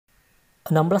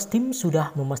16 tim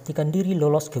sudah memastikan diri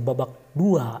lolos ke babak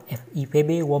 2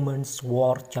 Fivb Women's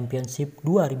World Championship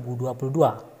 2022.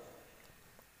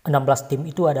 16 tim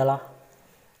itu adalah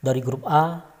dari Grup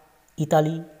A,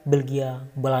 Italia, Belgia,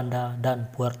 Belanda,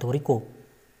 dan Puerto Rico.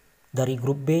 Dari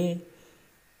Grup B,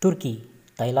 Turky,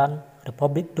 Thailand,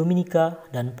 Republik Dominika,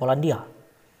 dan Polandia.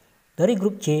 Dari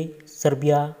Grup C,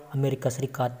 Serbia, Amerika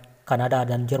Serikat, Kanada,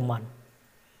 dan Jerman.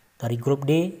 Dari Grup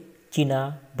D,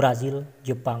 Cina, Brazil,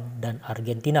 Jepang, dan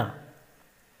Argentina.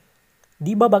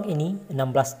 Di babak ini,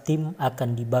 16 tim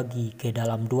akan dibagi ke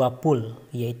dalam dua pool,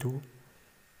 yaitu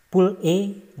Pool A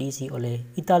diisi oleh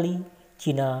Italia,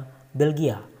 Cina,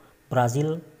 Belgia,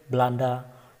 Brazil, Belanda,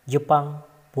 Jepang,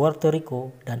 Puerto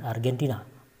Rico, dan Argentina.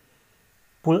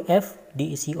 Pool F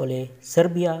diisi oleh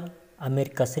Serbia,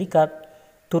 Amerika Serikat,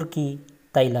 Turky,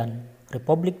 Thailand,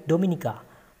 Republik Dominika,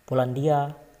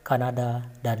 Polandia, Kanada,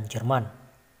 dan Jerman.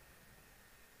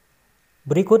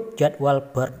 Berikut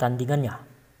jadwal pertandingannya.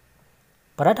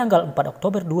 Pada tanggal 4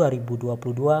 Oktober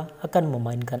 2022 akan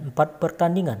memainkan 4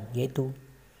 pertandingan, yaitu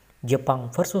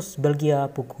Jepang versus Belgia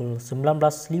pukul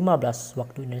 19.15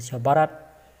 waktu Indonesia Barat,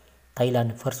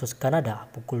 Thailand versus Kanada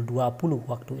pukul 20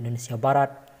 waktu Indonesia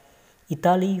Barat,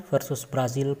 Italia versus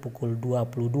Brazil pukul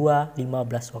 22.15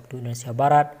 waktu Indonesia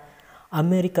Barat,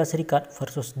 Amerika Serikat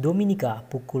versus Dominika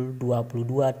pukul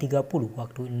 22.30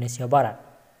 waktu Indonesia Barat.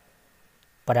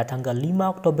 Pada tanggal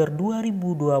 5 Oktober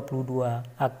 2022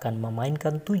 akan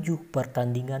memainkan 7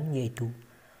 pertandingan, yaitu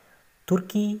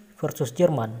Turky versus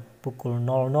Jerman pukul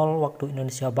 00 waktu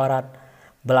Indonesia Barat,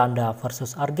 Belanda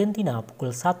versus Argentina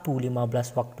pukul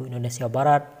 1.15 waktu Indonesia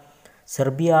Barat,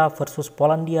 Serbia versus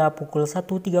Polandia pukul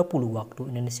 1.30 waktu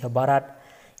Indonesia Barat,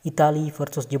 Italia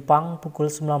versus Jepang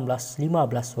pukul 19.15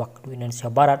 waktu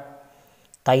Indonesia Barat,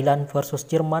 Thailand versus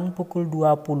Jerman pukul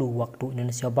 20 waktu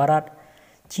Indonesia Barat,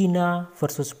 Cina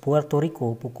versus Puerto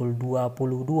Rico pukul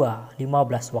 22.15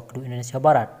 waktu Indonesia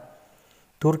Barat,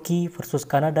 Turky versus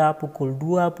Kanada pukul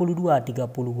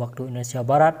 22.30 waktu Indonesia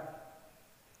Barat.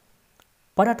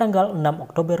 Pada tanggal 6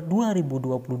 Oktober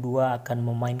 2022 akan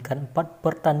memainkan 4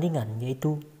 pertandingan,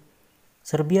 yaitu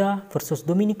Serbia versus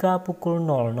Dominika pukul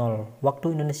 00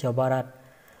 waktu Indonesia Barat,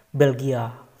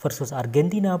 Belgia versus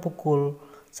Argentina pukul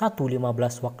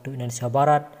 1.15 waktu Indonesia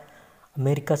Barat,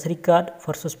 Amerika Serikat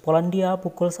versus Polandia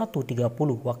pukul 1.30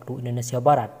 waktu Indonesia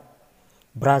Barat,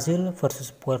 Brazil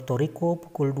versus Puerto Rico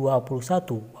pukul 21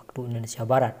 waktu Indonesia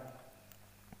Barat.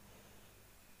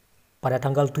 Pada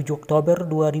tanggal 7 Oktober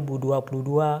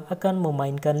 2022 akan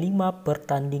memainkan 5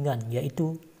 pertandingan,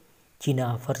 yaitu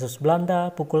Cina versus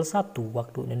Belanda pukul 1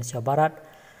 waktu Indonesia Barat,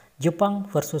 Jepang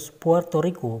versus Puerto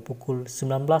Rico pukul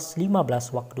 19.15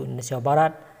 waktu Indonesia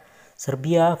Barat,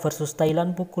 Serbia versus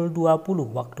Thailand pukul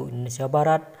 20 waktu Indonesia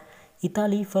Barat,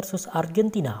 Italia versus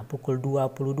Argentina pukul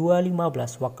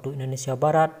 22.15 waktu Indonesia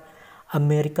Barat,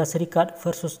 Amerika Serikat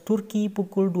versus Turki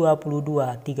pukul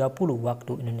 22.30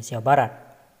 waktu Indonesia Barat.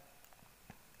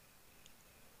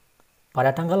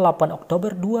 Pada tanggal 8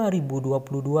 Oktober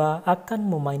 2022 akan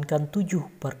memainkan 7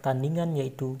 pertandingan,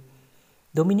 yaitu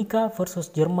Dominika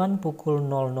versus Jerman pukul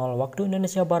 00 waktu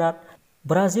Indonesia Barat,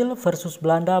 Brazil versus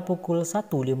Belanda pukul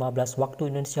 1.15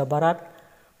 waktu Indonesia Barat,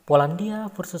 Polandia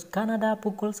versus Kanada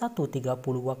pukul 1.30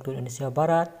 waktu Indonesia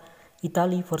Barat,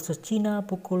 Italia versus Cina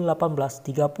pukul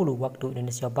 18.30 waktu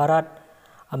Indonesia Barat,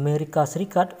 Amerika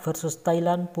Serikat versus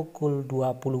Thailand pukul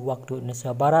 20 waktu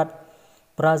Indonesia Barat,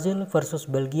 Brazil versus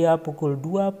Belgia pukul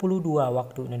 22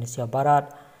 waktu Indonesia Barat,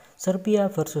 Serbia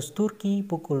versus Turki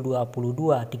pukul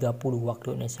 22.30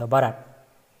 waktu Indonesia Barat.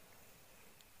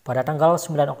 Pada tanggal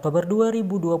 9 Oktober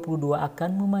 2022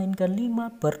 akan memainkan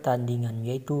 5 pertandingan,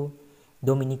 yaitu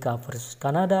Dominika versus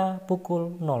Kanada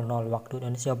pukul 00 waktu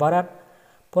Indonesia Barat,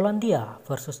 Polandia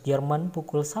versus Jerman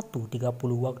pukul 1.30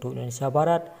 waktu Indonesia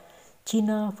Barat,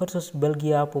 Cina versus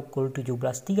Belgia pukul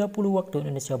 17.30 waktu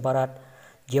Indonesia Barat,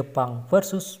 Jepang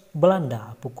versus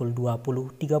Belanda pukul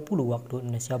 20.30 waktu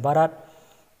Indonesia Barat,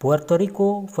 Puerto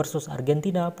Rico versus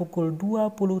Argentina pukul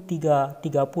 23.30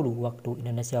 waktu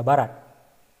Indonesia Barat.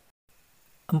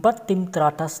 4 tim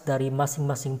teratas dari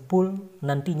masing-masing pool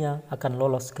nantinya akan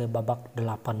lolos ke babak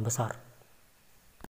 8 besar.